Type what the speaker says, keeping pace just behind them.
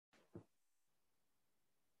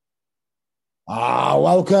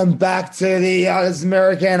Welcome back to the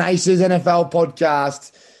American Aces NFL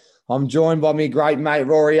podcast. I'm joined by my great mate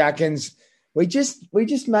Rory Atkins. We just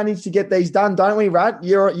managed to get these done, don't we, Rat?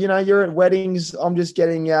 You're at weddings. I'm just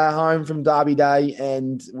getting home from Derby Day,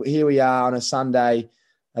 and here we are on a Sunday,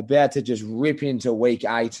 about to just rip into week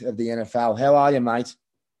 8 of the NFL. How are you, mate?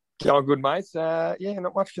 Going good, mate.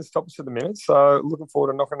 Not much can stop us at the minute. So looking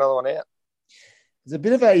forward to knocking another one out. It's a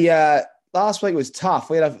bit of a last week was tough.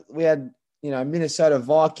 We had Minnesota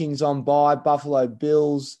Vikings on bye, Buffalo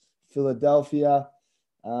Bills, Philadelphia,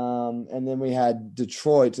 and then we had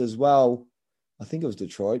Detroit as well. I think it was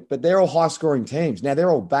Detroit, but they're all high-scoring teams. Now they're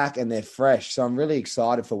all back and they're fresh, so I'm really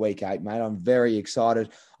excited for Week 8, mate. I'm very excited.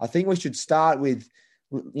 I think we should start with,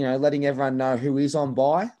 letting everyone know who is on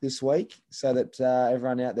bye this week, so that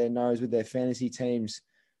everyone out there knows with their fantasy teams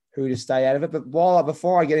who to stay out of it. But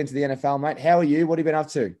before I get into the NFL, mate, how are you? What have you been up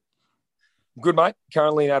to? Good, mate.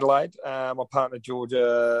 Currently in Adelaide. My partner,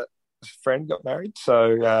 Georgia's friend, got married.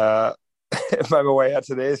 So made my way out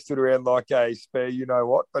to there, stood around like a spare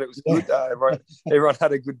you-know-what. But it was good. Everyone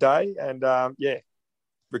had a good day. And,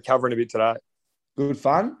 recovering a bit today. Good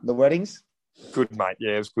fun, the weddings? Good, mate.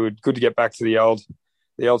 Yeah, it was good. Good to get back to the old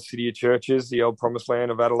city of churches, the old promised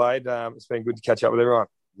land of Adelaide. It's been good to catch up with everyone.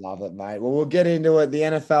 Love it, mate. Well, we'll get into it. The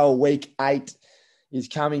NFL Week 8 is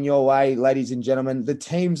coming your way, ladies and gentlemen. The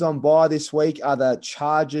teams on bye this week are the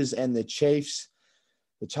Chargers and the Chiefs.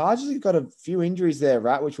 The Chargers have got a few injuries there,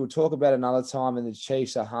 right, which we'll talk about another time, and the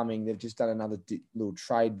Chiefs are humming. They've just done another little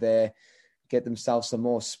trade there, get themselves some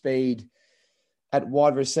more speed at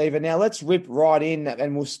wide receiver. Now, let's rip right in,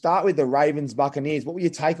 and we'll start with the Ravens-Buccaneers. What were your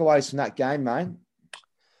takeaways from that game, mate?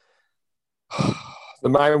 The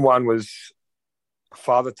main one was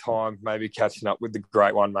Father Time maybe catching up with the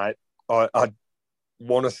great one, mate. I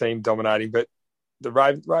want to see him dominating, but the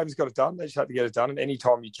Ravens got it done. They just had to get it done. And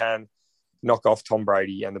anytime you can knock off Tom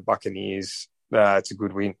Brady and the Buccaneers, it's a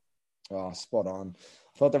good win. Oh, spot on.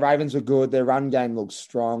 I thought the Ravens were good. Their run game looked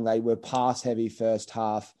strong. They were pass-heavy first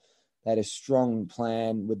half. They had a strong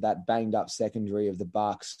plan with that banged-up secondary of the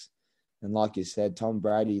Bucs. And like you said, Tom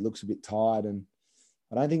Brady looks a bit tired, and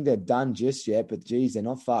I don't think they're done just yet, but, geez, they're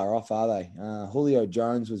not far off, are they? Julio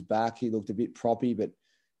Jones was back. He looked a bit proppy, but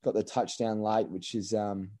got the touchdown late, which is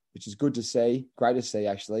good to see. Great to see,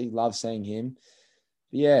 actually. Love seeing him.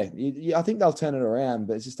 But yeah, I think they'll turn it around,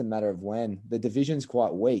 but it's just a matter of when. The division's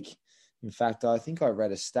quite weak. In fact, I think I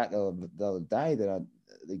read a stat the other day that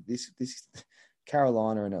this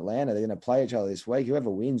Carolina and Atlanta, they're going to play each other this week. Whoever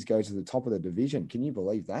wins goes to the top of the division. Can you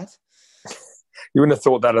believe that? You wouldn't have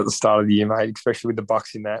thought that at the start of the year, mate, especially with the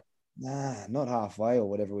Bucs in that. Nah, not halfway or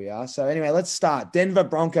whatever we are. So anyway, let's start. Denver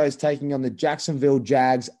Broncos taking on the Jacksonville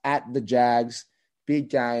Jags at the Jags. Big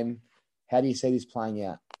game. How do you see this playing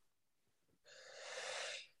out?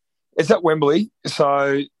 It's at Wembley,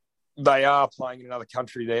 so they are playing in another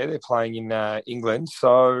country there. They're playing in England.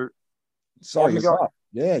 So, sorry, you're right.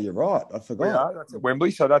 Yeah, you're right. I forgot. Yeah, that's at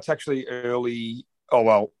Wembley, so that's actually early.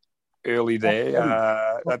 Early there.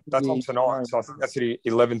 That's on tonight, so I think that's at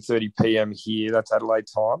 11:30 p.m. here. That's Adelaide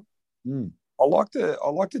time. I like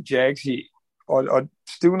the Jags here. I'm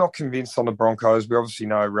still not convinced on the Broncos. We obviously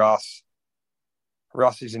know Russ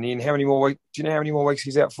isn't in. How many more weeks? Do you know how many more weeks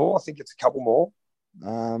he's out for? I think it's a couple more.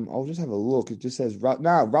 I'll just have a look. It just says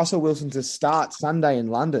Russell Wilson to start Sunday in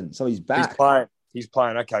London, so he's back. He's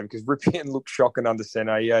playing. Okay, because Ripien looked shocking under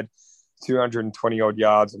center. He had 220 odd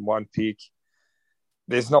yards and one pick.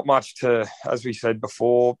 There's not much to, as we said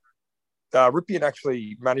before. Ripien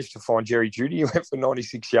actually managed to find Jerry Jeudy. He went for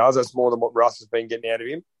 96 yards. That's more than what Russ has been getting out of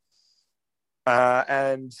him.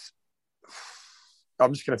 And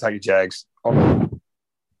I'm just going to take the Jags.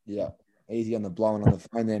 Yeah, easy on the blowing on the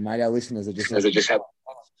phone there, mate. Our listeners are just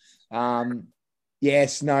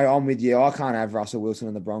yes, no, I'm with you. I can't have Russell Wilson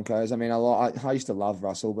and the Broncos. I mean, I used to love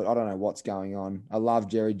Russell, but I don't know what's going on. I love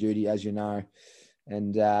Jerry Jeudy, as you know.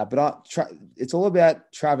 And it's all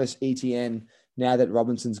about Travis Etienne now that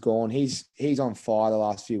Robinson's gone. He's on fire the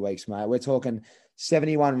last few weeks, mate. We're talking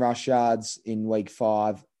 71 rush yards in week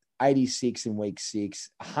 5, 86 in week 6,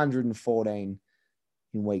 114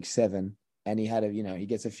 in week 7, and he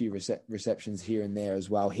gets a few receptions here and there as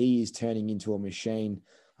well. He is turning into a machine.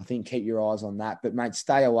 I think keep your eyes on that. But mate,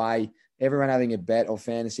 stay away. Everyone having a bet or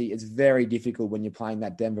fantasy, it's very difficult when you're playing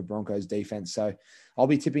that Denver Broncos defense. So I'll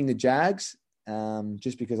be tipping the Jags.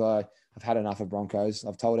 Just because I've had enough of Broncos.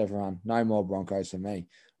 I've told everyone, no more Broncos for me.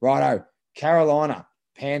 Righto, Carolina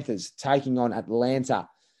Panthers taking on Atlanta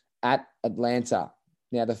at Atlanta.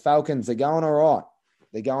 Now, the Falcons, they're going all right.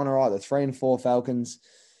 They're 3-4 Falcons.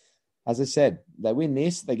 As I said, they win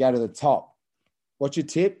this, they go to the top. What's your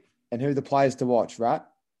tip and who are the players to watch, right?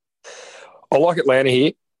 I like Atlanta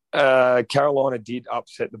here. Carolina did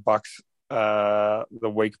upset the Bucks the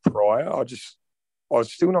week prior. I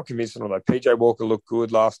was still not convinced on that. PJ Walker looked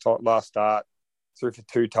good last start, threw for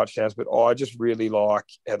 2 touchdowns, but I just really like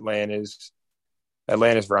Atlanta's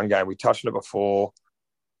run game. We touched on it before.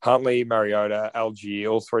 Huntley, Mariota, Algier,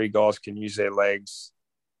 all 3 guys can use their legs.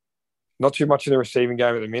 Not too much in the receiving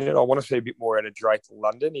game at the minute. I want to see a bit more out of Drake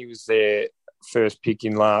London. He was their first pick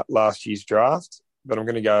in last year's draft, but I'm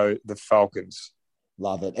going to go the Falcons.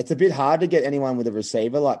 Love it. It's a bit hard to get anyone with a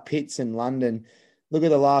receiver like Pitts and London. Look at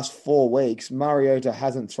the last 4 weeks. Mariota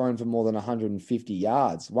hasn't thrown for more than 150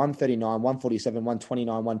 yards, 139, 147, 129,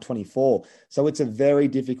 124. So it's a very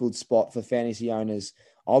difficult spot for fantasy owners.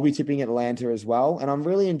 I'll be tipping Atlanta as well. And I'm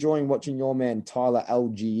really enjoying watching your man, Tyler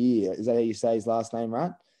Algier. Is that how you say his last name,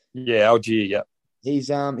 right? Yeah, Algier, yeah. He's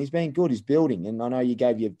been good. He's building. And I know you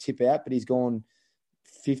gave your tip out, but he's gone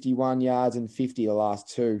 51 yards and 50 the last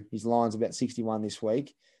 2. His line's about 61 this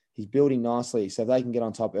week. He's building nicely. So if they can get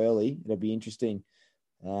on top early, it'll be interesting.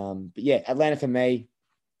 But yeah, Atlanta for me,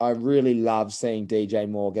 I really love seeing DJ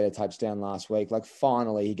Moore get a touchdown last week. Like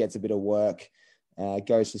finally he gets a bit of work,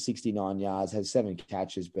 goes for 69 yards, has 7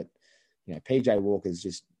 catches. But, you know, PJ Walker's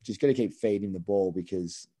just got to keep feeding the ball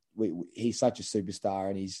because he's such a superstar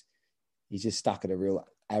and he's just stuck at a real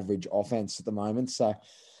average offense at the moment. So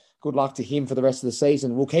good luck to him for the rest of the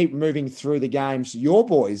season. We'll keep moving through the games. Your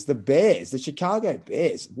boys, the Bears, the Chicago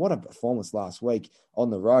Bears, what a performance last week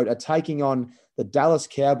on the road, are taking on the Dallas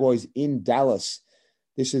Cowboys in Dallas.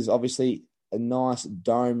 This is obviously a nice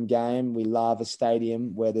dome game. We love a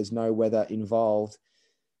stadium where there's no weather involved.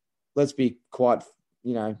 Let's be quite,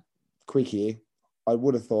 quick here. I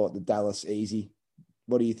would have thought the Dallas easy.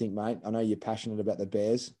 What do you think, mate? I know you're passionate about the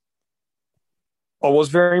Bears. I was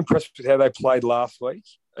very impressed with how they played last week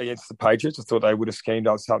against the Patriots. I thought they would have schemed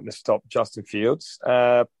up something to stop Justin Fields.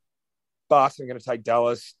 But I'm going to take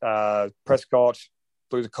Dallas. Prescott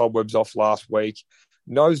blew the cobwebs off last week.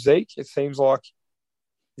 No Zeke, it seems like,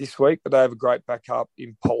 this week, but they have a great backup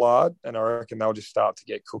in Pollard, and I reckon they'll just start to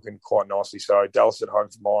get cooking quite nicely. So Dallas at home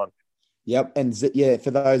for mine. Yep, and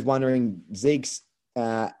for those wondering, Zeke's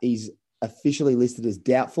he's officially listed as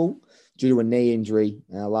doubtful due to a knee injury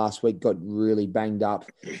last week, got really banged up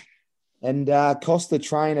and cost the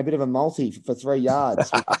train a bit of a multi for 3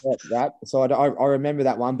 yards. So I remember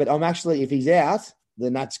that one. But I'm actually, if he's out,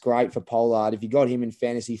 then that's great for Pollard. If you got him in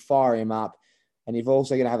fantasy, fire him up. And you're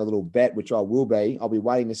also going to have a little bet, which I will be. I'll be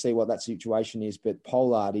waiting to see what that situation is. But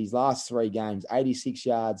Pollard, his last 3 games, 86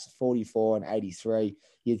 yards, 44 and 83.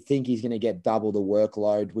 You'd think he's going to get double the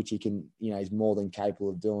workload, which he can, he's more than capable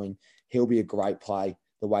of doing. He'll be a great play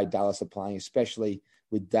the way Dallas are playing, especially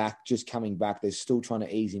with Dak just coming back. They're still trying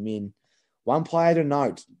to ease him in. One player to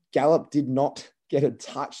note, Gallup did not get a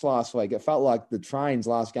touch last week. It felt like the Train's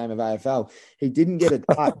last game of AFL. He didn't get a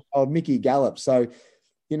touch of Mickey Gallup. So,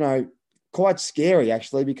 quite scary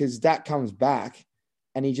actually, because Dak comes back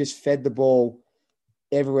and he just fed the ball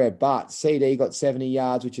everywhere. But CD got 70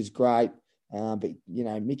 yards, which is great. But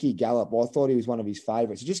Mickey Gallup, well, I thought he was one of his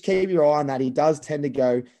favorites. So just keep your eye on that. He does tend to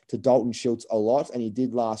go to Dalton Schultz a lot, and he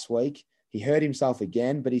did last week. He hurt himself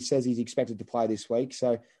again, but he says he's expected to play this week.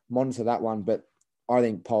 So monitor that one. But I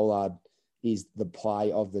think Pollard is the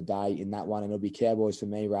play of the day in that one, and it'll be Cowboys for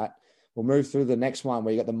me, right? We'll move through the next one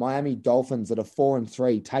where you got the Miami Dolphins that are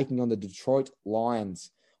 4-3 taking on the Detroit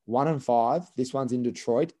Lions, 1-5. This one's in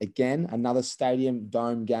Detroit. Again, another stadium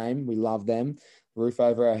dome game. We love them. Roof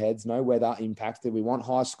over our heads, no weather impacted. We want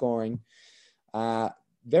high scoring.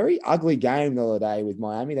 Very ugly game the other day with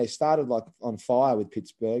Miami. They started like on fire with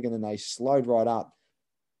Pittsburgh and then they slowed right up.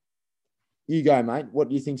 You go, mate. What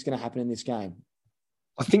do you think is going to happen in this game?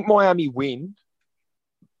 I think Miami win,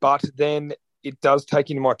 but then it does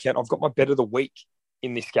take into my account, I've got my bet of the week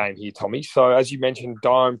in this game here, Tommy. So as you mentioned,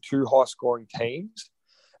 Dome, 2 high-scoring teams.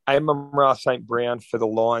 Amon-Ra St. Brown for the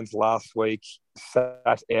Lions last week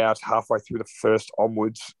sat out halfway through the first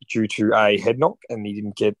onwards due to a head knock, and he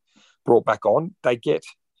didn't get brought back on. They get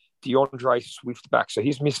DeAndre Swift back. So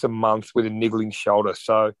he's missed a month with a niggling shoulder.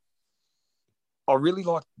 So I really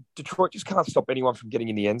like Detroit just can't stop anyone from getting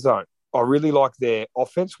in the end zone. I really like their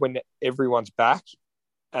offense when everyone's back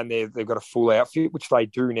and they've got a full outfit, which they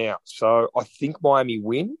do now. So I think Miami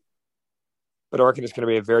win, but I reckon it's going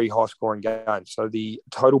to be a very high-scoring game. So the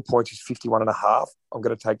total points is 51.5. I'm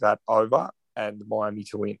going to take that over and Miami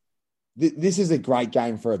to win. This is a great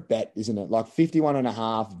game for a bet, isn't it? Like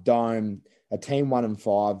 51.5, Dome, a team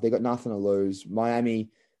 1-5. They got nothing to lose.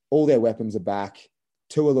 Miami, all their weapons are back.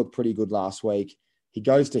 Tua looked pretty good last week. He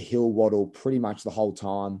goes to Hill Waddle pretty much the whole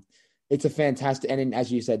time. It's a fantastic, and then,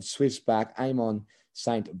 as you said, Swift's back. Amon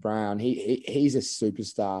St. Brown, he's a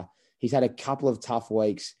superstar. he's had a couple of tough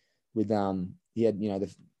weeks with he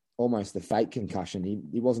had almost the fake concussion.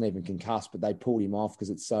 He wasn't even concussed, but they pulled him off because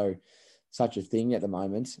it's such a thing at the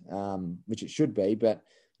moment, which it should be. But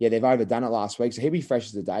yeah, they've overdone it last week, so he'll be fresh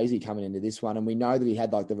as a daisy coming into this one. And we know that he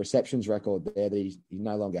had like the receptions record there that he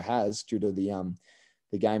no longer has due to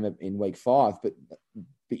the game in week 5, but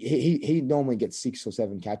he normally gets 6 or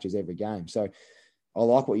 7 catches every game. So I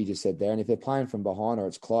like what you just said there. And if they're playing from behind or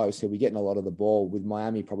it's close, he'll be getting a lot of the ball, with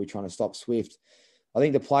Miami probably trying to stop Swift. I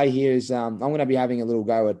think the play here is I'm going to be having a little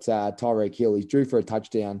go at Tyreek Hill. He's due for a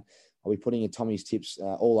touchdown. I'll be putting a Tommy's Tips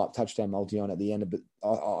all up touchdown multi on at the end. But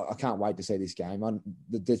I can't wait to see this game.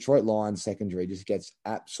 The Detroit Lions secondary just gets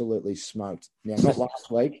absolutely smoked. Now, not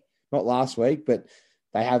last week, but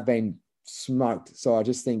they have been smoked. So I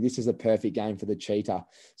just think this is a perfect game for the Cheetah.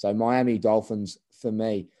 So Miami Dolphins for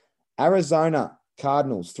me. Arizona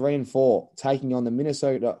Cardinals 3-4 taking on the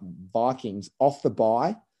Minnesota Vikings off the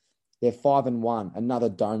bye. They're 5-1, another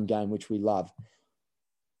dome game, which we love.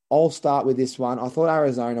 I'll start with this one. I thought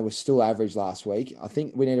Arizona was still average last week. I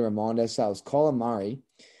think we need to remind ourselves, Kyler Murray,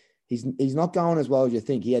 he's not going as well as you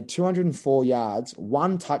think. He had 204 yards,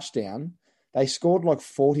 1 touchdown. They scored like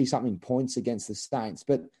 40-something points against the Saints,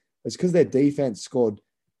 but it's because their defense scored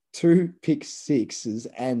 2 pick sixes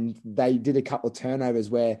and they did a couple of turnovers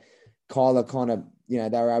where Kyler kind of, they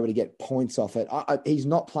were able to get points off it. He's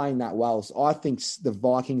not playing that well. So I think the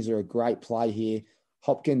Vikings are a great play here.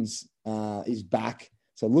 Hopkins is back.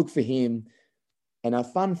 So look for him. And a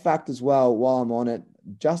fun fact as well, while I'm on it,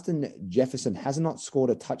 Justin Jefferson has not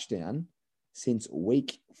scored a touchdown since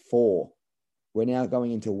week 4. We're now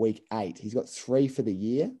going into week 8. He's got 3 for the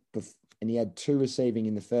year, and he had 2 receiving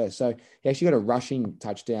in the first. So he actually got a rushing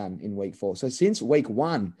touchdown in week 4. So since week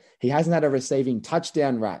 1, he hasn't had a receiving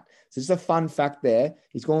touchdown, Rat. So just a fun fact there.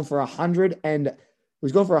 He's gone for 100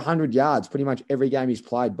 yards pretty much every game he's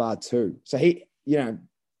played, bar 2. So he,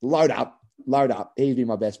 load up. He'd be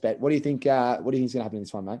my best bet. What do you think? What do you think is going to happen in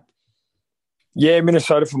this one, mate? Yeah,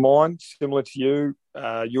 Minnesota for mine. Similar to you.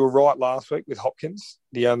 You were right last week with Hopkins,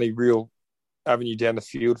 the only real avenue down the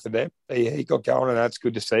field for them. He got going, and that's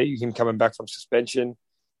good to see. Him coming back from suspension.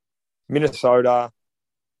 Minnesota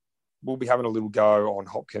will be having a little go on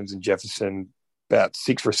Hopkins and Jefferson. About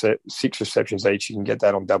 6 receptions each. You can get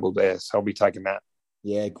that on double there, so I'll be taking that.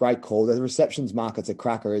 Yeah, great call. The receptions market's a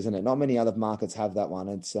cracker, isn't it? Not many other markets have that one.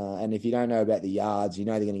 It's and if you don't know about the yards, they're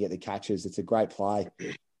going to get the catches. It's a great play.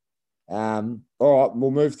 All right,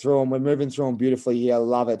 we'll move through them. We're moving through them beautifully here. I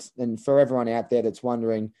love it. And for everyone out there that's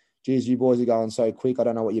wondering, geez, you boys are going so quick. I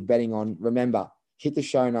don't know what you're betting on. Remember, hit the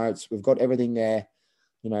show notes. We've got everything there.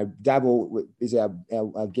 Dabble is our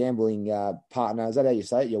gambling partner. Is that how you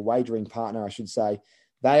say it? Your wagering partner, I should say.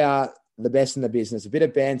 They are the best in the business. A bit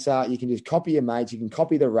of banter. You can just copy your mates. You can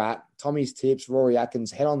copy the Rat, Tommy's Tips, Rory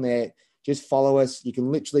Atkins. Head on there. Just follow us. You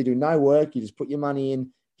can literally do no work. You just put your money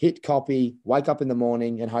in, hit copy, wake up in the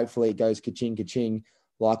morning, and hopefully it goes ka-ching, ka-ching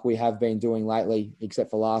like we have been doing lately,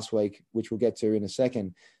 except for last week, which we'll get to in a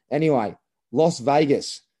second. Anyway, Las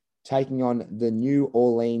Vegas taking on the New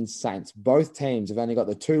Orleans Saints. Both teams have only got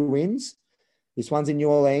the 2 wins. This one's in New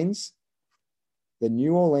Orleans. The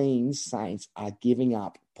New Orleans Saints are giving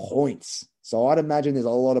up points. So I'd imagine there's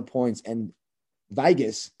a lot of points. And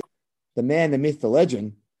Vegas, the man, the myth, the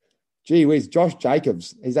legend, gee whiz, Josh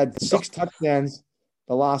Jacobs. He's had 6 touchdowns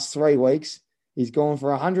the last 3 weeks. He's gone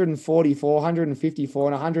for 144, 154,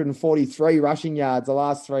 and 143 rushing yards the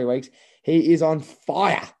last 3 weeks. He is on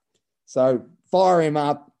fire. So fire him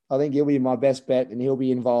up. I think he'll be my best bet, and he'll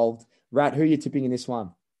be involved. Rat, who are you tipping in this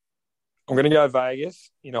one? I'm going to go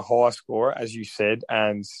Vegas in a high score, as you said,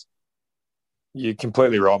 and you're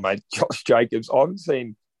completely right, mate. Josh Jacobs, I haven't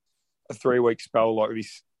seen a 3-week spell like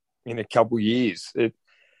this in a couple of years.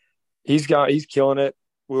 He's killing it.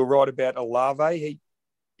 We were right about Olave.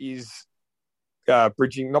 He is not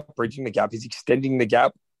bridging the gap. He's extending the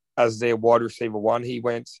gap as their wide receiver 1. He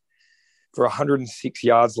went for 106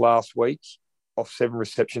 yards last week off 7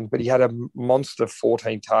 receptions, but he had a monster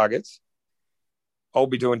 14 targets. I'll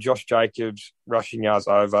be doing Josh Jacobs rushing yards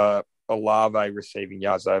over, Olave receiving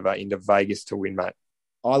yards over into Vegas to win, mate.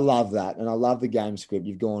 I love that, and I love the game script.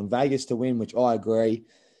 You've gone Vegas to win, which I agree,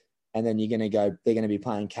 and then they're going to be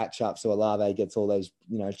playing catch-up, so Olave gets all those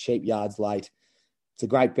cheap yards late. It's a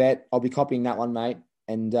great bet. I'll be copying that one, mate,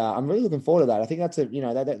 and I'm really looking forward to that. I think that's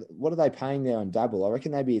what are they paying there on Dabble? I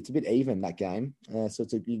reckon it's a bit even, that game, so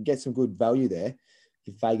you can get some good value there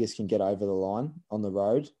if Vegas can get over the line on the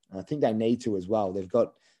road. I think they need to as well. They've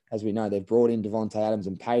got, as we know, they've brought in Devontae Adams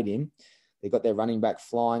and paid him. They've got their running back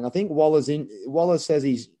flying. I think Wallace says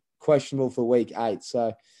he's questionable for week 8,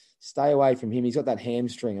 so stay away from him. He's got that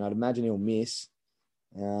hamstring, and I'd imagine he'll miss.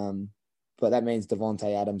 But that means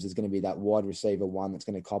Devontae Adams is going to be that wide receiver one that's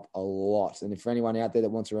going to cop a lot. And if for anyone out there that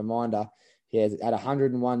wants a reminder, he had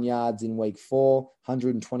 101 yards in week 4,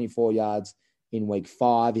 124 yards in week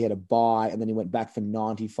 5. He had a bye, and then he went back for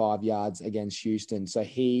 95 yards against Houston. So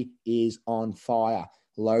he is on fire.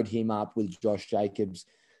 Load him up with Josh Jacobs,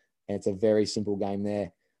 and it's a very simple game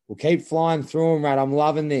there. We'll keep flying through them, Rat. I'm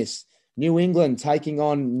loving this. New England taking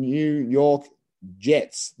on New York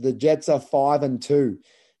Jets. The Jets are 5-2.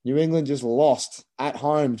 New England just lost at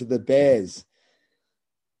home to the Bears.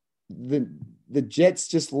 The Jets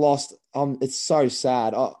just lost. It's so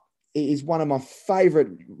sad. He's one of my favorite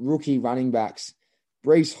rookie running backs.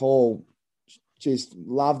 Breece Hall, just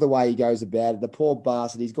love the way he goes about it. The poor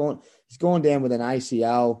bastard. He's gone down with an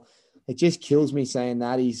ACL. It just kills me saying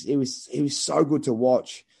that. He was so good to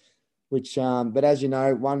watch. But as you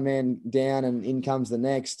know, one man down and in comes the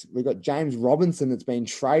next. We've got James Robinson that's been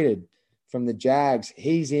traded from the Jags.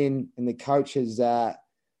 He's in, and the coach has the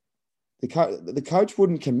coach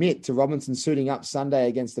wouldn't commit to Robinson suiting up Sunday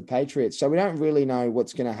against the Patriots. So we don't really know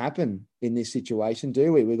what's going to happen in this situation,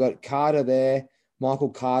 do we? We've got Carter there, Michael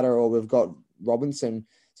Carter, or we've got Robinson.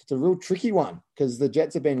 So it's a real tricky one because the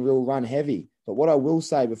Jets have been real run heavy. But what I will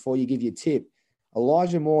say before you give your tip,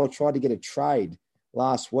 Elijah Moore tried to get a trade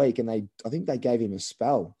last week, and I think they gave him a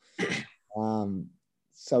spell.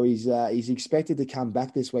 So he's expected to come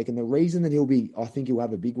back this week. And the reason that I think he'll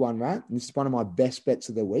have a big one, Rat, and this is one of my best bets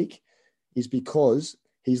of the week, is because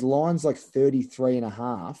his line's like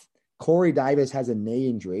 33.5. Corey Davis has a knee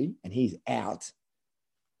injury and he's out.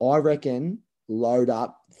 I reckon load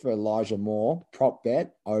up for Elijah Moore, prop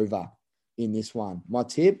bet over in this one. My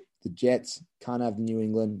tip, the Jets can't have New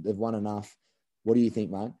England. They've won enough. What do you think,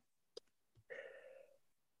 mate?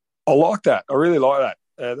 I like that. I really like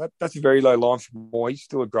that. That's a very low line for Moore. He's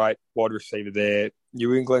still a great wide receiver there.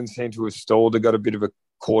 New England seem to have stalled. They've got a bit of a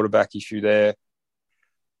quarterback issue there.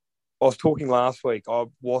 I was talking last week. I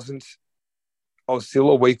was still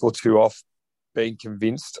a week or two off being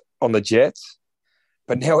convinced on the Jets,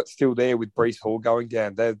 but now it's still there with Breece Hall going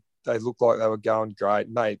down. They look like they were going great.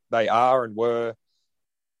 And they are and were.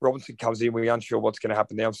 Robinson comes in. We're unsure what's going to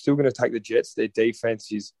happen now. I'm still going to take the Jets. Their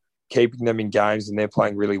defense is keeping them in games and they're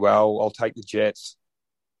playing really well. I'll take the Jets.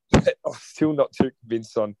 But I'm still not too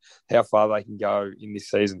convinced on how far they can go in this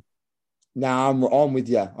season. No, I'm with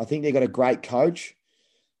you. I think they've got a great coach.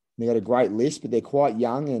 They've got a great list, but they're quite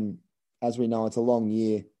young, and as we know, it's a long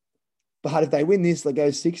year. But if they win this, they go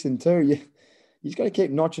 6-2. You just got to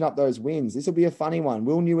keep notching up those wins. This will be a funny one.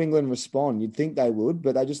 Will New England respond? You'd think they would,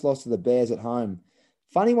 but they just lost to the Bears at home.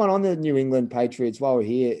 Funny one on the New England Patriots while we're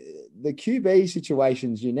here. The QB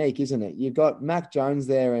situation's unique, isn't it? You've got Mac Jones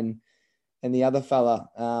there and the other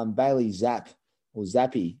fella, Bailey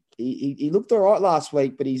Zappi. He looked all right last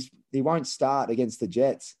week, but he won't start against the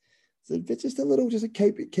Jets. So it's just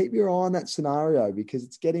keep your eye on that scenario because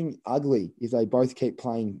it's getting ugly if they both keep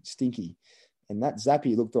playing stinky. And that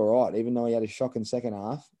Zappi looked all right, even though he had a shocking second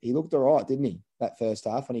half. He looked all right, didn't he, that first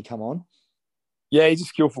half when he come on? Yeah, he's a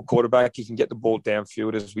skillful quarterback. He can get the ball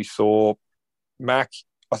downfield, as we saw. Mac,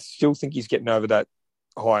 I still think he's getting over that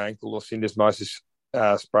high ankle or syndesmosis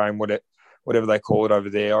sprain, whatever they call it over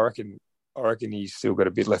there. I reckon he's still got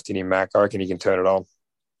a bit left in him, Mac. I reckon he can turn it on.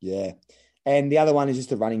 Yeah. And the other one is just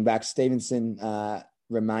the running back. Stevenson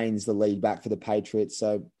remains the lead back for the Patriots.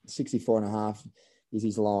 So 64.5 is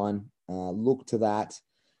his line. Look to that.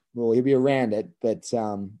 Well, he'll be around it, but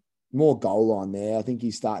more goal line there. I think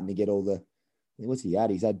he's starting to get all the – what's he had?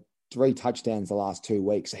 He's had 3 touchdowns the last 2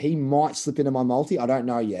 weeks. So he might slip into my multi. I don't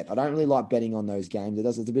know yet. I don't really like betting on those games.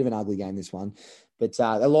 It's a bit of an ugly game, this one. But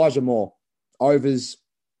Elijah Moore, overs,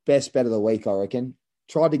 best bet of the week, I reckon.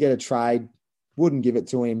 Tried to get a trade, wouldn't give it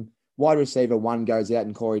to him. Wide receiver 1 goes out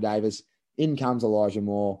and Corey Davis. In comes Elijah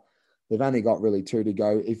Moore. They've only got really 2 to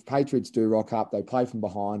go. If Patriots do rock up, they play from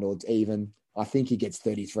behind or it's even. I think he gets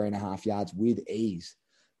 33.5 yards with ease.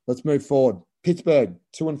 Let's move forward. Pittsburgh,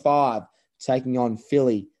 2-5, taking on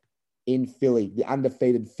Philly in Philly, the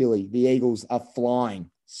undefeated Philly. The Eagles are flying,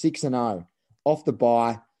 6-0. Off the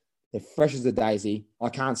bye. They're fresh as a daisy. I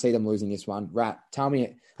can't see them losing this one. Rat, tell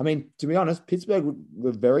me. I mean, to be honest, Pittsburgh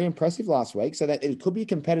were very impressive last week, so that it could be a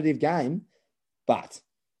competitive game, but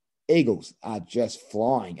Eagles are just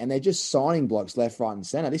flying, and they're just signing blokes left, right, and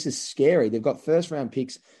center. This is scary. They've got first-round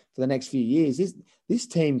picks for the next few years. This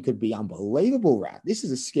team could be unbelievable, Rat. This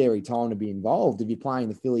is a scary time to be involved. If you're playing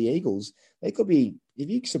the Philly Eagles, they could be, if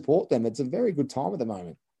you support them, it's a very good time at the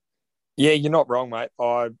moment. Yeah, you're not wrong, mate.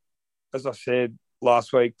 As I said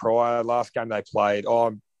last week last game they played,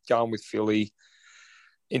 I'm going with Philly.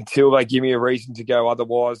 until they give me a reason to go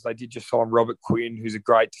otherwise. They did just sign Robert Quinn, who's a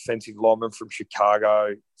great defensive lineman from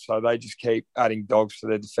Chicago. So they just keep adding dogs to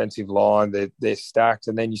their defensive line. They're stacked.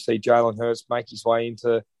 And then you see Jalen Hurts make his way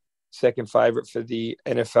into second favourite for the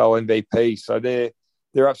NFL MVP. So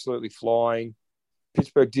they're absolutely flying.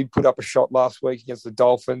 Pittsburgh did put up a shot last week against the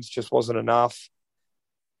Dolphins, just wasn't enough.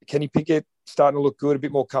 Kenny Pickett starting to look good, a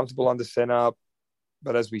bit more comfortable under centre.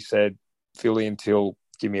 But as we said, Philly until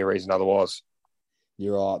give me a reason otherwise.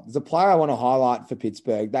 You're right. There's a player I want to highlight for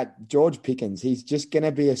Pittsburgh, that George Pickens. He's just going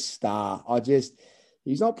to be a star.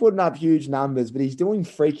 He's not putting up huge numbers, but he's doing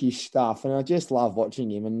freakish stuff, and I just love watching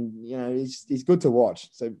him. And, he's good to watch.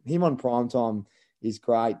 So him on primetime is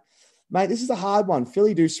great. Mate, this is a hard one.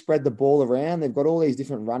 Philly do spread the ball around. They've got all these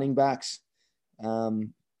different running backs.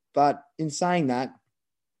 But in saying that,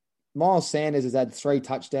 Miles Sanders has had 3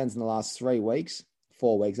 touchdowns in the last 3 weeks.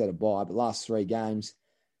 4 weeks out of bye, but last 3 games.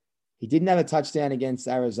 He didn't have a touchdown against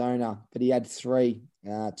Arizona, but he had 3,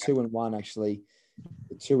 2 and 1 actually,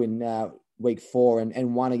 2 in week 4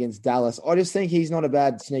 and 1 against Dallas. I just think he's not a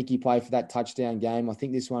bad sneaky play for that touchdown game. I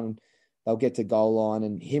think this one they'll get to goal line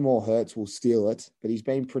and him or Hurts will steal it, but he's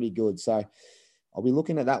been pretty good. So I'll be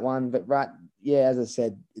looking at that one. But as I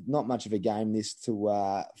said, not much of a game this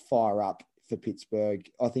to fire up for Pittsburgh.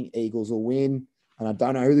 I think Eagles will win, and I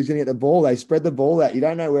don't know who's going to get the ball. They spread the ball out. You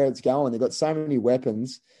don't know where it's going. They've got so many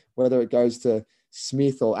weapons, whether it goes to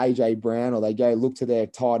Smith or A.J. Brown, or they go look to their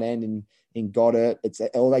tight end in Goddard,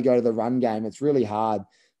 or they go to the run game. It's really hard.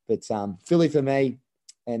 But Philly for me,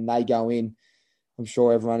 and they go in. I'm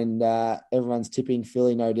sure everyone's tipping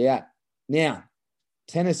Philly, no doubt. Now,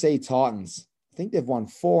 Tennessee Titans. I think they've won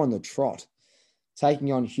 4 on the trot,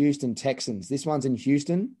 taking on Houston Texans. This one's in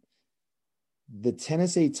Houston. The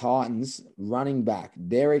Tennessee Titans running back,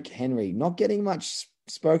 Derrick Henry, not getting much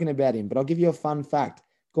spoken about him, but I'll give you a fun fact.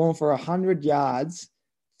 Going for 100 yards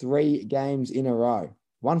 3 games in a row.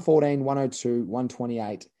 114, 102,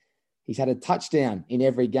 128. He's had a touchdown in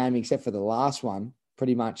every game except for the last one,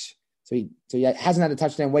 pretty much. So he hasn't had a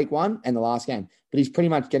touchdown week 1 and the last game, but he's pretty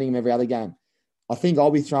much getting him every other game. I think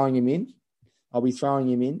I'll be throwing him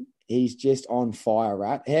in. He's just on fire,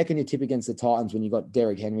 right? How can you tip against the Titans when you've got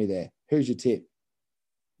Derrick Henry there? Who's your tip?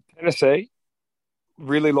 Tennessee.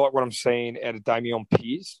 Really like what I'm seeing out of Dameon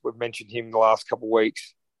Pierce. We've mentioned him the last couple of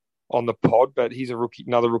weeks on the pod, but he's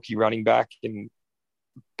another rookie running back. And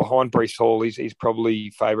behind Breece Hall, he's probably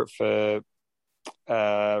favourite for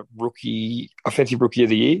offensive rookie of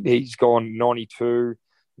the year. He's gone 92,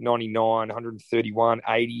 99, 131,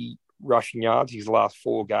 80 rushing yards his last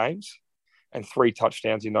 4 games and 3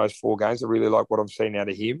 touchdowns in those 4 games. I really like what I'm seeing out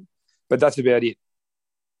of him. But that's about it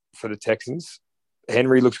for the Texans.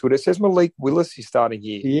 Henry looks good. It says Malik Willis is starting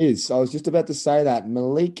here. He is. I was just about to say that.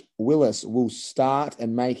 Malik Willis will start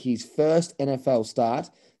and make his first NFL start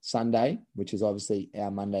Sunday, which is obviously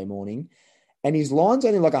our Monday morning. And his line's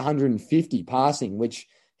only like 150 passing, which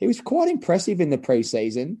he was quite impressive in the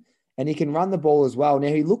preseason. And he can run the ball as well. Now,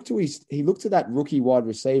 he looked to that rookie wide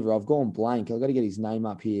receiver. I've gone blank. I've got to get his name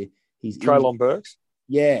up here. He's Treylon Burks.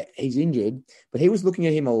 Yeah, he's injured, but he was looking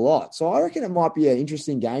at him a lot. So I reckon it might be an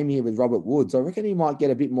interesting game here with Robert Woods. I reckon he might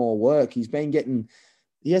get a bit more work. He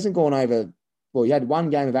hasn't gone over, well, he had 1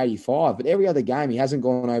 game of 85, but every other game he hasn't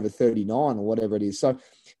gone over 39 or whatever it is. So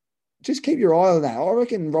just keep your eye on that. I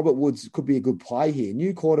reckon Robert Woods could be a good play here.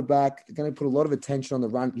 New quarterback, going to put a lot of attention on the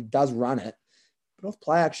run. He does run it, but off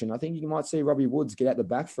play action, I think you might see Robbie Woods get out the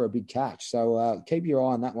back for a big catch. So keep your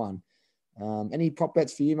eye on that one. Any prop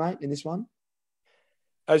bets for you, mate, in this one?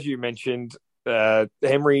 As you mentioned,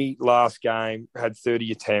 Henry last game had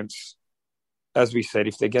 30 attempts. As we said,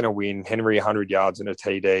 if they're going to win, Henry 100 yards and a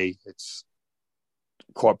TD, it's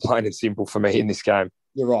quite plain and simple for me in this game.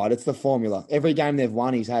 You're right. It's the formula. Every game they've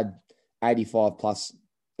won, he's had 85 plus.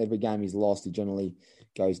 Every game he's lost, he generally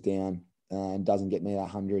goes down and doesn't get near that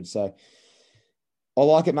 100. So I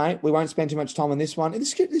like it, mate. We won't spend too much time on this one.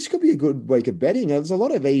 This could be a good week of betting. There's a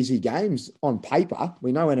lot of easy games on paper.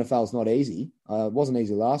 We know NFL's not easy. It wasn't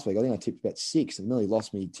easy last week. I think I tipped about 6 and nearly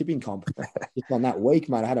lost me tipping comp just on that week,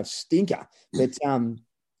 mate. I had a stinker. But,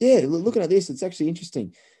 looking at this, it's actually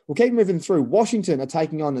interesting. We'll keep moving through. Washington are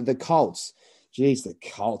taking on the Colts. Jeez, the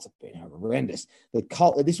Colts have been horrendous.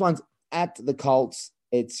 This one's at the Colts.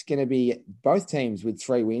 It's going to be both teams with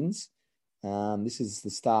 3 wins. This is the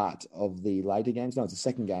start of the later games. No, it's the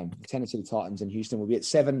second game. Tennessee Titans and Houston will be at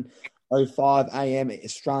 7:05 a.m.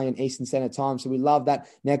 Australian Eastern Standard Time. So we love that.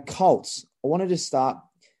 Now, Colts, I wanted to start.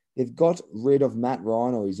 They've got rid of Matt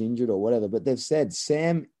Ryan, or he's injured or whatever, but they've said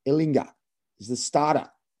Sam Ehlinger is the starter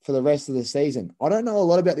for the rest of the season. I don't know a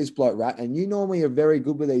lot about this bloke, Rat, and you normally are very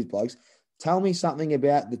good with these blokes. Tell me something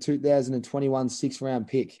about the 2021 sixth-round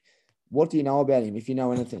pick. What do you know about him, if you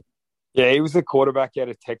know anything? Yeah, he was the quarterback out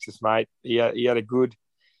of Texas, mate. He had a good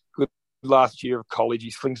last year of college.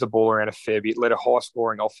 He slings the ball around a fair bit, led a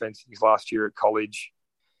high-scoring offense in his last year at college.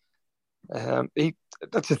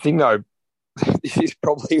 That's the thing, though. This is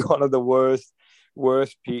probably one of the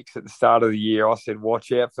worst picks at the start of the year. I said,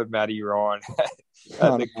 watch out for Matty Ryan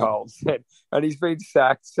at the Colts. And he's been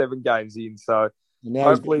sacked 7 games in. So now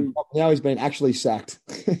he's been actually sacked.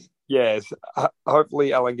 Yes. Hopefully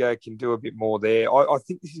Ellinger can do a bit more there. I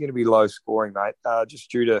think this is going to be low scoring, mate,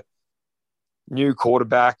 just due to new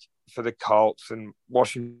quarterback for the Colts, and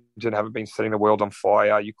Washington haven't been setting the world on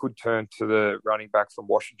fire. You could turn to the running back from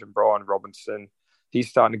Washington, Brian Robinson. He's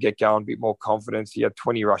starting to get going, a bit more confidence. He had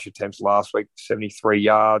 20 rush attempts last week, 73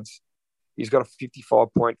 yards. He's got a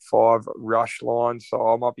 55.5 rush line, so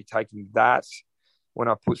I might be taking that when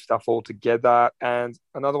I put stuff all together. And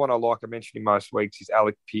another one I like, I mentioned him most weeks, is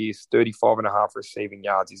Alec Pierce. 35.5 receiving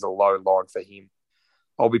yards is a low line for him.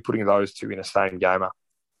 I'll be putting those two in a same gamer.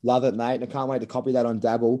 Love it, mate. I can't wait to copy that on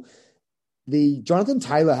Dabble. The Jonathan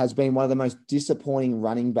Taylor has been one of the most disappointing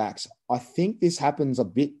running backs. I think this happens a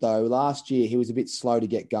bit, though. Last year, he was a bit slow to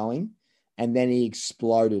get going, and then he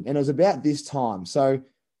exploded. And it was about this time. So,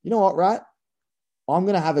 you know what, Rat? I'm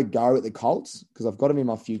going to have a go at the Colts because I've got him in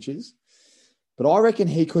my futures. But I reckon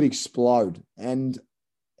he could explode. And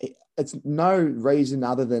it's no reason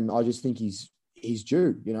other than I just think he's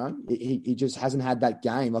due, you know. He just hasn't had that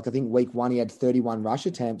game. Like, I think week 1 he had 31 rush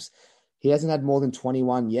attempts. He hasn't had more than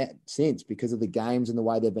 21 yet since because of the games and the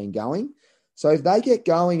way they've been going. So if they get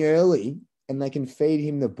going early and they can feed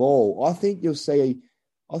him the ball, I think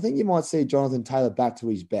you might see Jonathan Taylor back to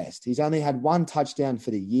his best. He's only had 1 touchdown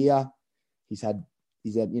for the year. He had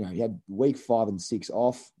week 5 and 6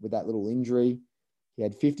 off with that little injury. He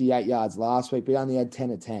had 58 yards last week, but he only had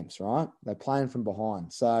 10 attempts, right? They're playing from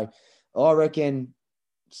behind. So I reckon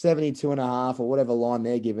 72.5 or whatever line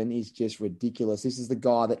they're given is just ridiculous. This is the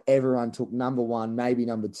guy that everyone took number 1, maybe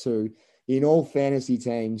number 2 in all fantasy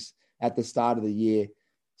teams at the start of the year.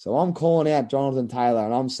 So I'm calling out Jonathan Taylor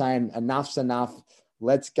and I'm saying enough's enough.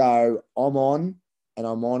 Let's go. I'm on, and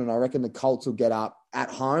I reckon the Colts will get up at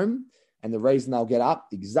home. And the reason they'll get up,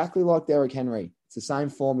 exactly like Derrick Henry, it's the same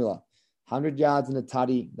formula. 100 yards and a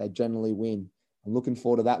tutty, they generally win. I'm looking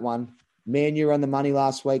forward to that one. Man, you were on the money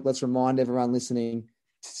last week. Let's remind everyone listening,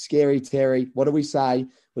 Scary Terry, what do we say?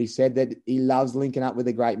 We said that he loves linking up with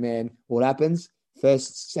a great man. What happens?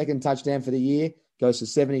 Second touchdown for the year, goes to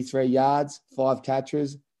 73 yards, 5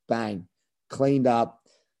 catches, bang, cleaned up.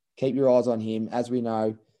 Keep your eyes on him. As we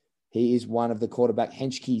know, he is one of the quarterback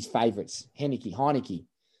Henschke's favorites. Heineke.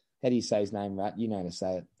 How do you say his name, Rat? You know how to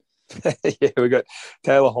say it. Yeah, we got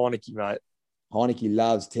Taylor Heineke, mate. Heineke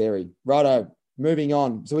loves Terry. Righto, moving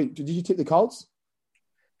on. So did you tip the Colts?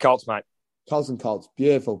 Colts, mate. Colts and Colts.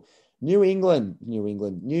 Beautiful. New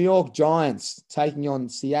York Giants taking on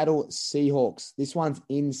Seattle Seahawks. This one's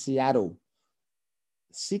in Seattle.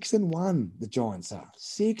 6-1, the Giants are.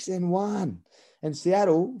 6-1. And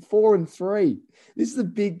Seattle, 4-3. This is a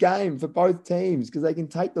big game for both teams because they can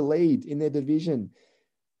take the lead in their division.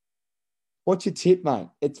 What's your tip, mate?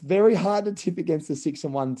 It's very hard to tip against the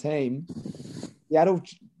 6-1 team.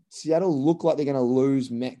 Seattle look like they're going to lose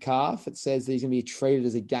Metcalf. It says that he's going to be treated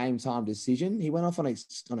as a game-time decision. He went off on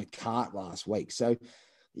a cart last week. So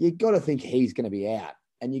you've got to think he's going to be out.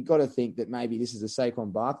 And you've got to think that maybe this is a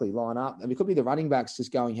Saquon Barkley lineup. And it could be the running backs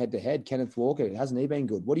just going head-to-head. Kenneth Walker, hasn't he been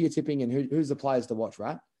good? What are you tipping, and who's the players to watch,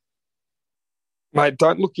 Rat? Mate,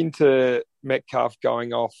 don't look into Metcalf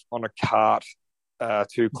going off on a cart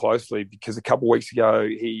too closely, because a couple of weeks ago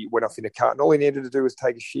he went off in a cart and all he needed to do was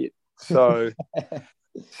take a shit. So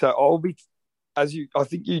I'll be, I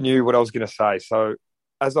think you knew what I was going to say. So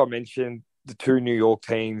as I mentioned, the 2 New York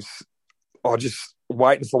teams, I'm just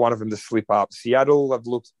waiting for one of them to slip up. Seattle have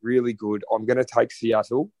looked really good. I'm going to take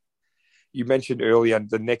Seattle. You mentioned earlier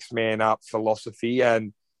the next man up philosophy,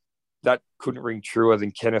 and that couldn't ring truer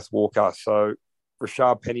than Kenneth Walker. So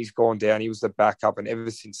Rashard Penny's gone down. He was the backup, and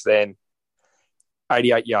ever since then,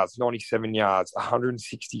 88 yards, 97 yards,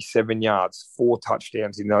 167 yards, 4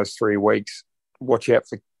 touchdowns in those 3 weeks. Watch out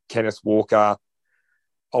for Kenneth Walker.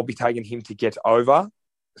 I'll be taking him to get over.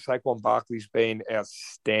 Saquon Barkley's been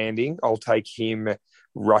outstanding. I'll take him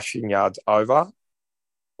rushing yards over,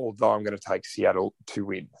 although I'm going to take Seattle to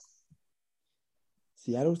win.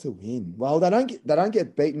 Seattle to win. Well, they don't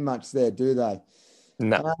get beaten much there, do they?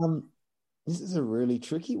 No. This is a really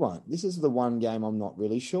tricky one. This is the one game I'm not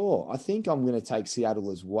really sure. I think I'm going to take Seattle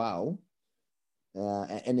as well.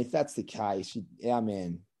 And if that's the case, our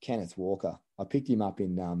man, Kenneth Walker, I picked him up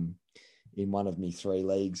in in one of me 3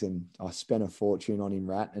 leagues, and I spent a fortune on him,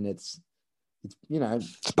 Rat, and it's it's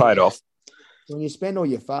paid off. When you spend all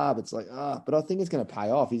your farb, it's like, but I think it's going to pay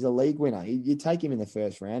off. He's a league winner. You take him in the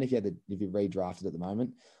first round if you redrafted at the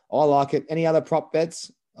moment. I like it. Any other prop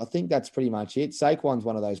bets? I think that's pretty much it. Saquon's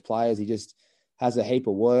one of those players. He just has a heap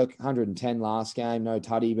of work. 110 last game, no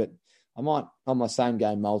tutty, but I might, on my same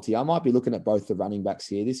game multi, I might be looking at both the running backs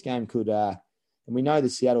here. This game could, and we know the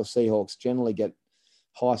Seattle Seahawks generally get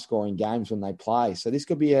high-scoring games when they play. So this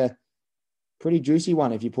could be a pretty juicy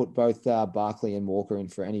one if you put both Barkley and Walker in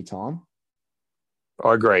for any time.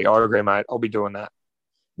 I agree, mate. I'll be doing that.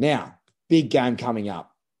 Now, big game coming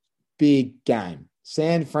up. Big game.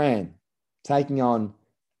 San Fran taking on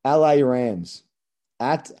LA Rams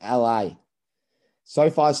at LA.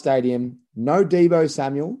 SoFi Stadium. No Deebo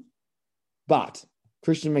Samuel, but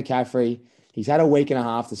Christian McCaffrey. He's had a week and a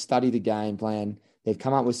half to study the game plan. They've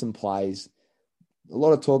come up with some plays. A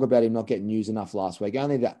lot of talk about him not getting used enough last week.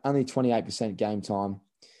 Only 28% game time.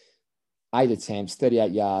 8 attempts,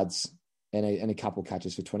 38 yards. And a couple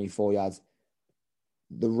catches for 24 yards.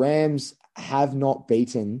 The Rams have not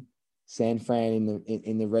beaten San Fran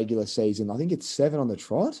in the regular season. I think it's 7 on the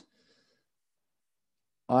trot.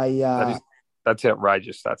 That's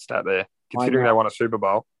outrageous, that stat there, considering they won a Super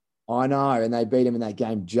Bowl. I know, and they beat him in that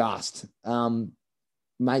game just.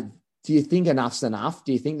 Mate, do you think enough's enough?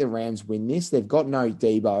 Do you think the Rams win this? They've got no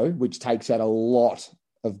Deebo, which takes out a lot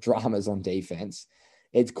of dramas on defense.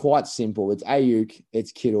 It's quite simple. It's Ayuk,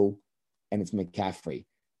 it's Kittle, and it's McCaffrey.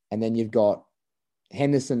 And then you've got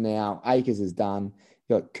Henderson now. Akers is done.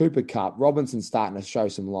 You've got Cooper Kupp. Robinson's starting to show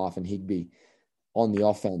some life, and Higbee on the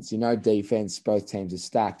offense. Defense, both teams are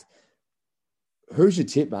stacked. Who's your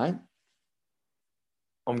tip, mate?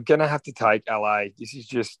 I'm going to have to take LA. This is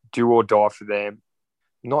just do or die for them.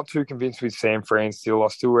 Not too convinced with San Fran still. I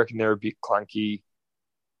still reckon they're a bit clunky.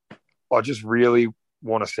 I just really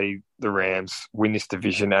want to see the Rams win this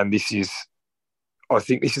division, and I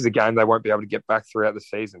think this is a game they won't be able to get back throughout the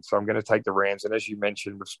season. So I'm going to take the Rams. And as you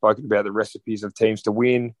mentioned, we've spoken about the recipes of teams to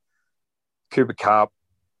win. Cooper Kupp,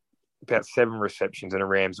 about 7 receptions and a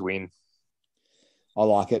Rams win. I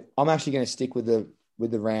like it. I'm actually going to stick with the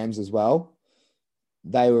Rams as well.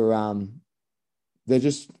 They were, they've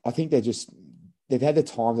had the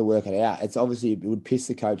time to work it out. It's obviously, it would piss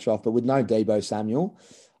the coach off, but with no Deebo Samuel,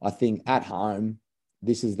 I think at home,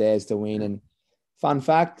 this is theirs to win. And fun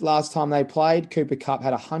fact, last time they played, Cooper Kupp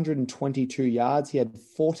had 122 yards. He had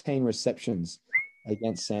 14 receptions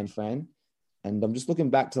against San Fran. And I'm just looking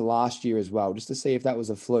back to last year as well, just to see if that was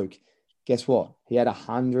a fluke. Guess what? He had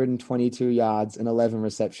 122 yards and 11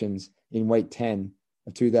 receptions in week 10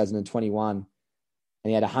 of 2021. And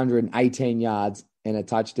he had 118 yards and a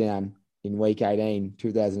touchdown in week 18,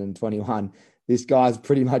 2021. This guy's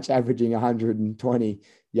pretty much averaging 120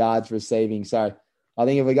 yards receiving. So I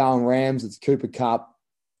think if we're going Rams, it's Cooper Kupp,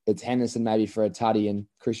 it's Henderson maybe for a tutty, and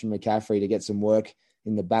Christian McCaffrey to get some work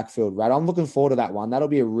in the backfield. Right, I'm looking forward to that one. That'll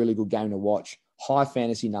be a really good game to watch. High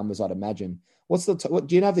fantasy numbers, I'd imagine. Do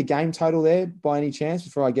you have the game total there by any chance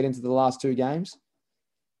before I get into the last 2 games?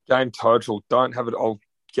 Game total, don't have it. I'll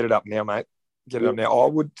get it up now, mate. Get it up now. I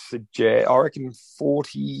would suggest, I reckon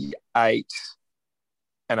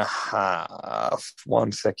 48.5.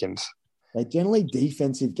 1 second. They're generally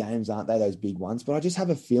defensive games, aren't they, those big ones? But I just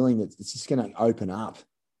have a feeling that it's just going to open up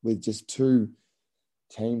with just 2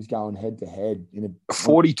 teams going head-to-head.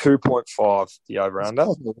 42.5, the over-under.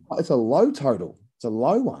 It's a low total. It's a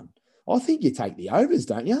low one. I think you take the overs,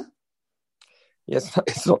 don't you? Yes,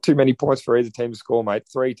 it's not too many points for either team to score, mate.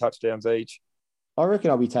 3 touchdowns each. I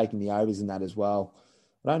reckon I'll be taking the overs in that as well.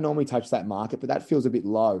 I don't normally touch that market, but that feels a bit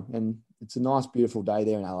low. And it's a nice, beautiful day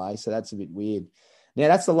there in LA, so that's a bit weird. Now,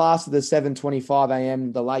 that's the last of the 7:25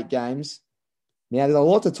 a.m., the late games. Now, there's a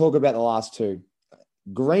lot to talk about the last 2.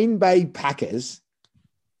 Green Bay Packers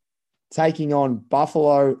taking on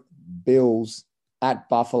Buffalo Bills at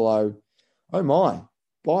Buffalo. Oh, my.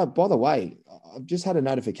 By the way, I've just had a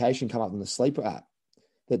notification come up on the Sleeper app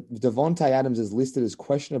that Devontae Adams is listed as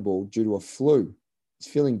questionable due to a flu. He's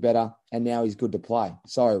feeling better, and now he's good to play.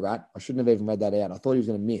 Sorry, Rat. I shouldn't have even read that out. I thought he was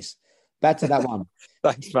going to miss. Back to that one.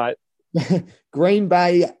 Thanks, mate. Green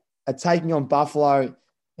Bay are taking on Buffalo.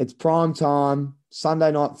 It's prime time,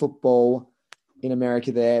 Sunday night football in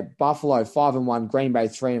America there. Buffalo 5-1, Green Bay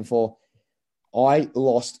 3-4. I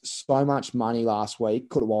lost so much money last week.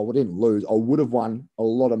 I didn't lose. I would have won a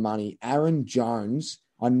lot of money. Aaron Jones,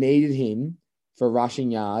 I needed him for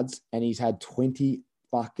rushing yards, and he's had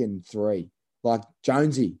 23. Like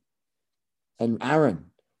Jonesy and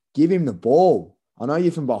Aaron, give him the ball. I know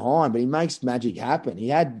you're from behind, but he makes magic happen. He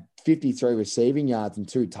had 53 receiving yards and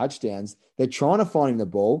 2 touchdowns. They're trying to find him the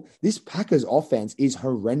ball. This Packers offense is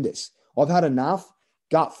horrendous. I've had enough.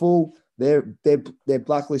 Gutful. They're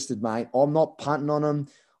blacklisted, mate. I'm not punting on them.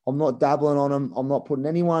 I'm not dabbling on them. I'm not putting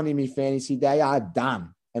anyone in my fantasy. They are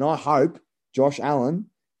done. And I hope Josh Allen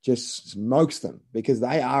just smokes them because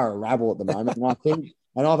they are a rabble at the moment. And I think,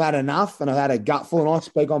 and I've had enough, and I've had a gutful, and I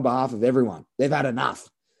speak on behalf of everyone. They've had enough.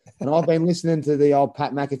 And I've been listening to the old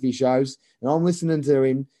Pat McAfee shows, and I'm listening to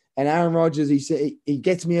him. And Aaron Rodgers, he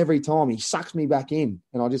gets me every time. He sucks me back in,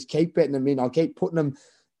 and I just keep betting them in. I keep putting them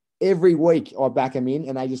every week. I back them in,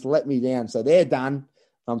 and they just let me down. So they're done.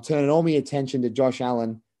 I'm turning all my attention to Josh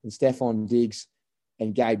Allen and Stephon Diggs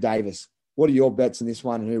and Gabe Davis. What are your bets in this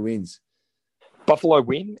one, and who wins? Buffalo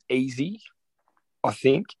win, easy, I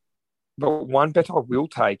think. But one bet I will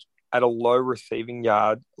take at a low receiving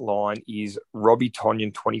yard line is Robbie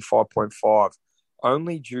Tonyan, 25.5.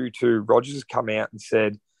 Only due to Rodgers has come out and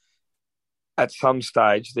said at some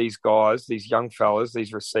stage, these guys, these young fellas,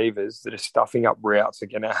 these receivers that are stuffing up routes are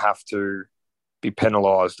going to have to be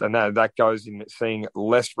penalised. And that goes in seeing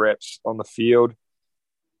less reps on the field.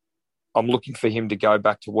 I'm looking for him to go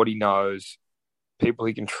back to what he knows, people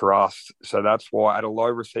he can trust. So that's why at a low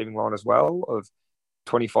receiving line as well of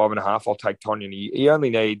 25.5, I'll take Tonyan. He only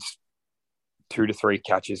needs 2 to 3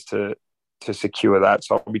 catches to secure that.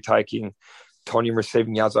 So I'll be taking Tonyan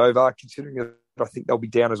receiving yards over, considering that I think they'll be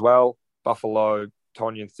down as well. Buffalo,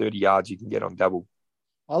 Tonyan 30 yards you can get on double.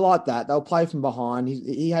 I like that. They'll play from behind.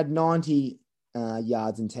 He had 90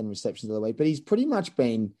 yards and 10 receptions of the week, but he's pretty much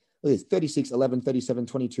been 36, 11, 37,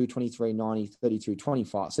 22, 23, 90, 32,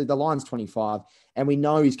 25. So the line's 25, and we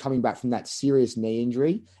know he's coming back from that serious knee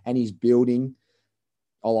injury, and he's building.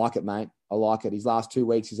 I like it, mate. I like it. His last 2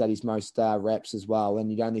 weeks, he's had his most reps as well,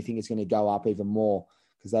 and you'd only think it's going to go up even more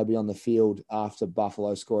because they'll be on the field after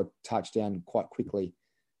Buffalo score a touchdown quite quickly.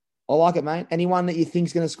 I like it, mate. Anyone that you think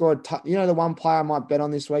is going to score the one player I might bet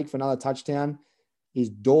on this week for another touchdown is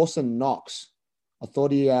Dawson Knox. I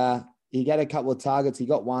thought he got a couple of targets. He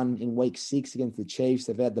got one in week 6 against the Chiefs.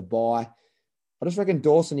 They've had the bye. I just reckon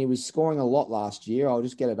Dawson, he was scoring a lot last year. I'll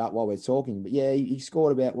just get it up while we're talking. But yeah, he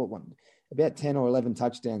scored about 10 or 11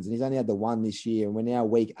 touchdowns, and he's only had the one this year. And we're now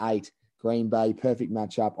week 8, Green Bay, perfect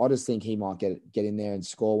matchup. I just think he might get in there and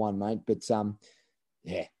score one, mate. But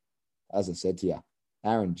yeah, as I said to you,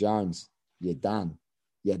 Aaron Jones, you're done.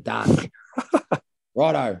 You're done.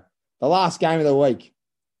 Righto. The last game of the week.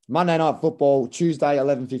 Monday Night Football, Tuesday,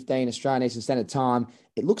 11:15, Australian Eastern Standard Time.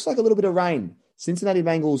 It looks like a little bit of rain. Cincinnati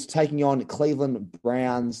Bengals taking on Cleveland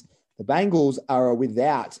Browns. The Bengals are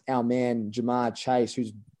without our man, Jamar Chase,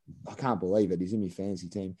 who's, I can't believe it, he's in my fantasy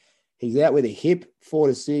team. He's out with a hip, 4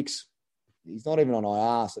 to 6. He's not even on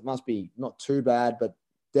IR, so it must be not too bad, but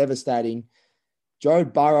devastating. Joe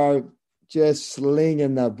Burrow just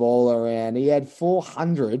slinging the ball around. He had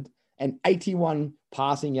 481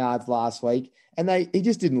 passing yards last week, and he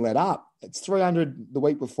just didn't let up. It's 300 the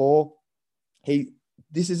week before.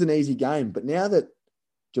 This is an easy game, but now that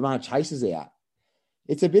Jamar Chase is out,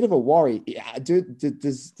 it's a bit of a worry.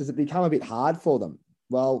 Does it become a bit hard for them?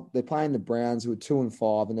 Well, they're playing the Browns, who are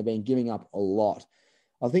 2-5, and they've been giving up a lot.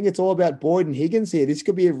 I think it's all about Boyd and Higgins here. This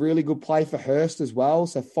could be a really good play for Hurst as well,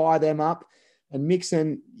 so fire them up. And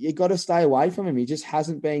Mixon, you got to stay away from him. He just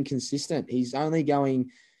hasn't been consistent. He's only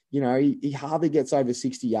going, he hardly gets over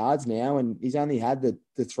 60 yards now, and he's only had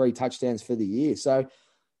the 3 touchdowns for the year. So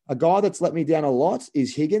a guy that's let me down a lot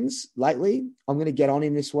is Higgins lately. I'm going to get on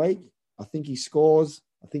him this week. I think he scores.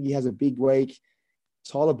 I think he has a big week.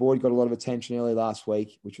 Tyler Boyd got a lot of attention early last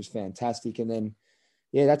week, which was fantastic. And then,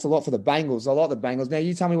 yeah, that's a lot for the Bengals. I like the Bengals. Now,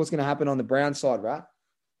 you tell me what's going to happen on the Brown side, right?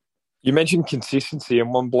 You mentioned consistency,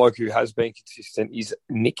 and one bloke who has been consistent is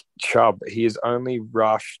Nick Chubb. He has only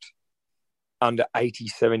rushed under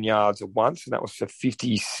 87 yards once, and that was for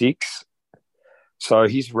 56. So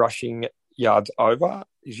his rushing yards over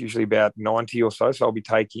is usually about 90 or so. So I'll be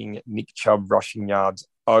taking Nick Chubb rushing yards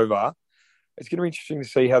over. It's going to be interesting to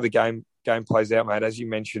see how the game plays out, mate. As you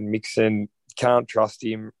mentioned, Mixon, can't trust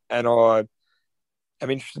him, and I'm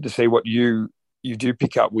interested to see what you do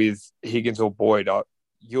pick up with Higgins or Boyd.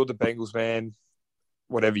 You're the Bengals man.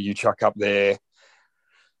 Whatever you chuck up there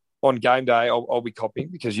on game day, I'll be copying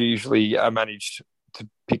because you usually manage to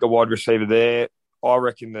pick a wide receiver there. I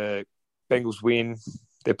reckon the Bengals win.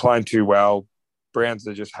 They're playing too well. Browns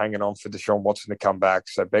are just hanging on for Deshaun Watson to come back.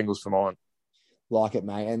 So Bengals for mine. Like it,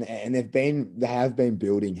 mate. And they have been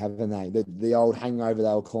building, haven't they? The old hangover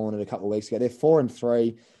they were calling it a couple of weeks ago. They're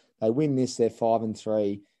 4-3. They win this, they're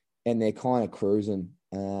 5-3, and they're kind of cruising.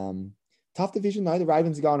 Tough division, though. The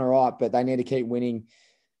Ravens are going all right, but they need to keep winning.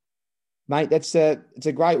 Mate, it's a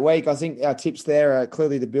great week. I think our tips there are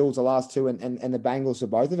clearly the Bills, the last two, and the Bengals for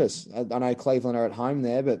both of us. I know Cleveland are at home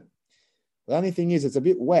there, but the only thing is it's a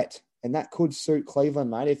bit wet, and that could suit Cleveland,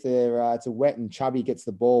 mate. If they're it's a wet and Chubby gets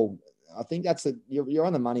the ball, I think you're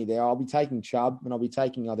on the money there. I'll be taking Chubb, and I'll be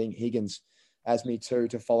taking, I think, Higgins as me too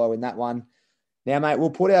to follow in that one. Now, mate,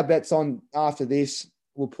 we'll put our bets on after this.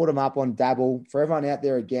 We'll put them up on Dabble. For everyone out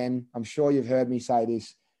there again, I'm sure you've heard me say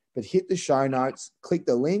this, but hit the show notes, click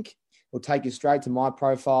the link. It'll take you straight to my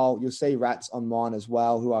profile. You'll see Rats on mine as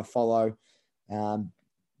well, who I follow.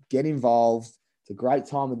 Get involved. It's a great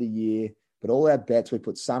time of the year. But all our bets, we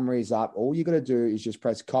put summaries up. All you got to do is just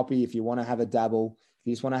press copy if you want to have a dabble. If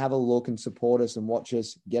you just want to have a look and support us and watch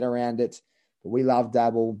us, get around it. But we love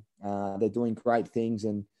Dabble. They're doing great things.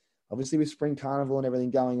 And obviously with Spring Carnival and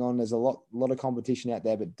everything going on, there's a lot of competition out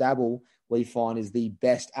there. But Dabble, we find, is the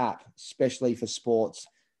best app, especially for sports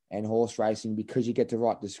and horse racing, because you get to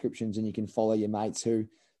write descriptions and you can follow your mates who,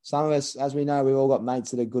 some of us, as we know, we've all got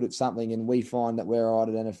mates that are good at something, and we find that we're all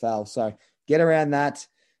right at NFL. So get around that.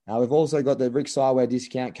 We've also got the Rick Syware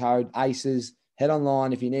discount code, ACES. Head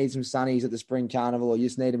online if you need some sunnies at the Spring Carnival, or you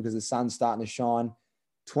just need them because the sun's starting to shine.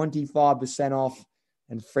 25% off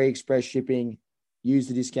and free express shipping. Use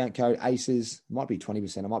the discount code ACES. Might be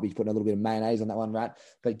 20%. I might be putting a little bit of mayonnaise on that one, Rat.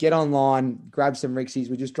 But get online, grab some Rixies.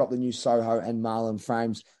 We just dropped the new Soho and Marlin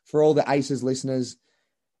frames for all the ACES listeners.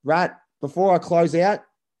 Rat, before I close out,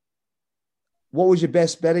 what was your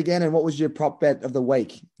best bet again, and what was your prop bet of the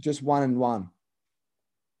week? Just 1 and 1.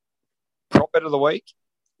 Prop bet of the week?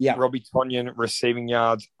 Yeah. Robbie Tonyan receiving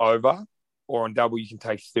yards over, or on double you can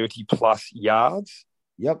take 30-plus yards.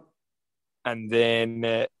 Yep. And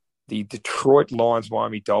then the Detroit Lions,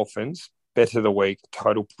 Miami Dolphins, bet of the week,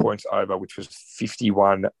 total points over, which was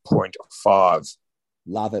 51.5.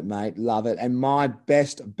 Love it, mate. Love it. And my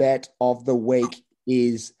best bet of the week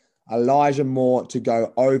is Elijah Moore to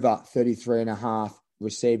go over 33.5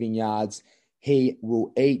 receiving yards. He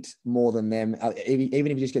will eat more than them,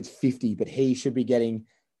 even if he just gets 50, but he should be getting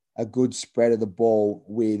a good spread of the ball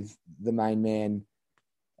with the main man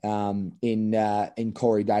in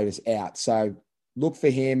Corey Davis out. So look for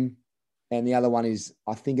him. And the other one is,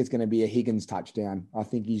 I think it's going to be a Higgins touchdown. I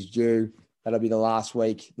think he's due. That'll be the last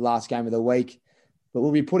game of the week. But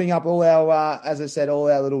we'll be putting up all our, as I said, all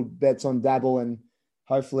our little bets on Dabble, and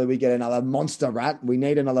hopefully we get another monster, Rat. We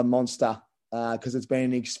need another monster because it's been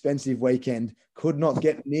an expensive weekend. Could not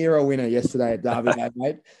get near a winner yesterday at Derby,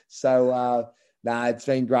 mate. So, it's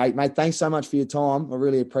been great, mate. Thanks so much for your time. I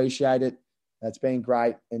really appreciate it. It's been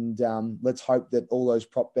great. And let's hope that all those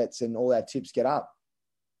prop bets and all our tips get up.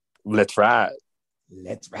 Let's ride.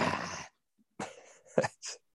 Let's ride.